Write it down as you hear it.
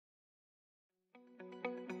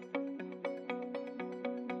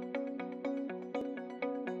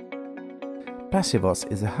Passivhaus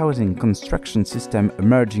is a housing construction system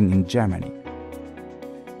emerging in Germany.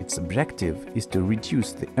 Its objective is to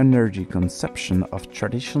reduce the energy consumption of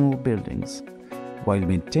traditional buildings while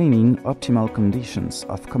maintaining optimal conditions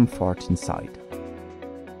of comfort inside.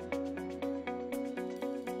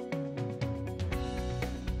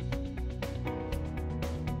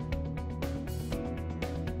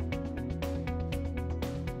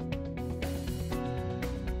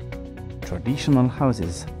 Traditional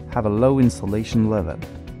houses have a low insulation level,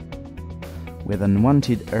 with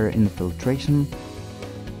unwanted air infiltration,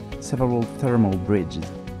 several thermal bridges,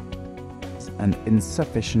 and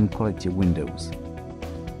insufficient quality windows.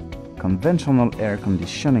 Conventional air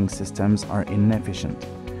conditioning systems are inefficient.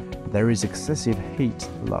 There is excessive heat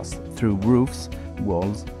loss through roofs,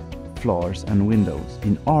 walls, floors, and windows.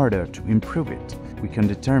 In order to improve it, we can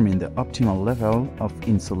determine the optimal level of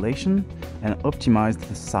insulation and optimize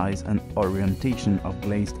the size and orientation of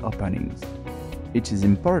glazed openings. It is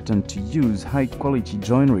important to use high-quality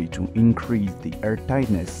joinery to increase the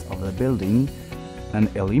airtightness of the building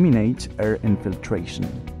and eliminate air infiltration.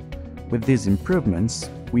 With these improvements,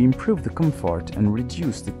 we improve the comfort and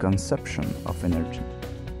reduce the consumption of energy.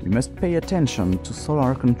 We must pay attention to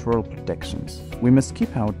solar control protections. We must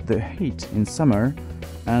keep out the heat in summer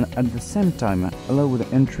and at the same time allow the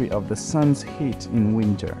entry of the sun's heat in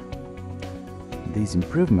winter. These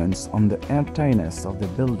improvements on the airtightness of the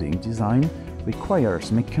building design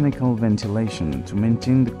requires mechanical ventilation to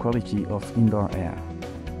maintain the quality of indoor air.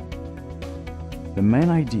 The main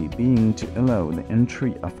idea being to allow the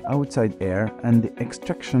entry of outside air and the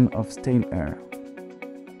extraction of stale air.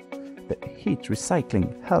 The heat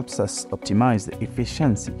recycling helps us optimize the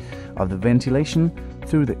efficiency of the ventilation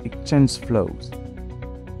through the exchange flows.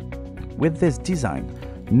 With this design,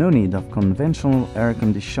 no need of conventional air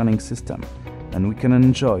conditioning system, and we can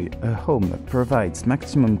enjoy a home that provides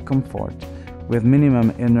maximum comfort with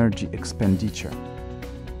minimum energy expenditure.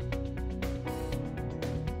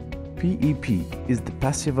 PEP is the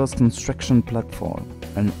Passivhaus construction platform,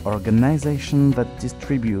 an organization that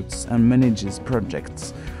distributes and manages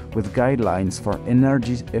projects with guidelines for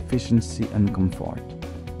energy efficiency and comfort.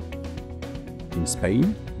 In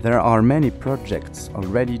Spain, there are many projects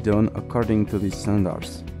already done according to these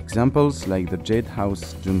standards. Examples like the Jade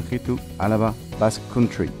House Junjitu, Álava, Basque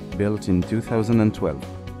Country, built in 2012.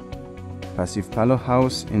 Passive Palo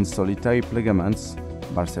House in Solità i Plegamans,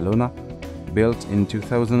 Barcelona, built in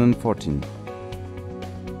 2014.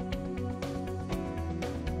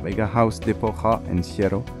 Vega House de Poja en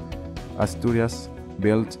Siero, Asturias,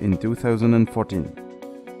 built in 2014.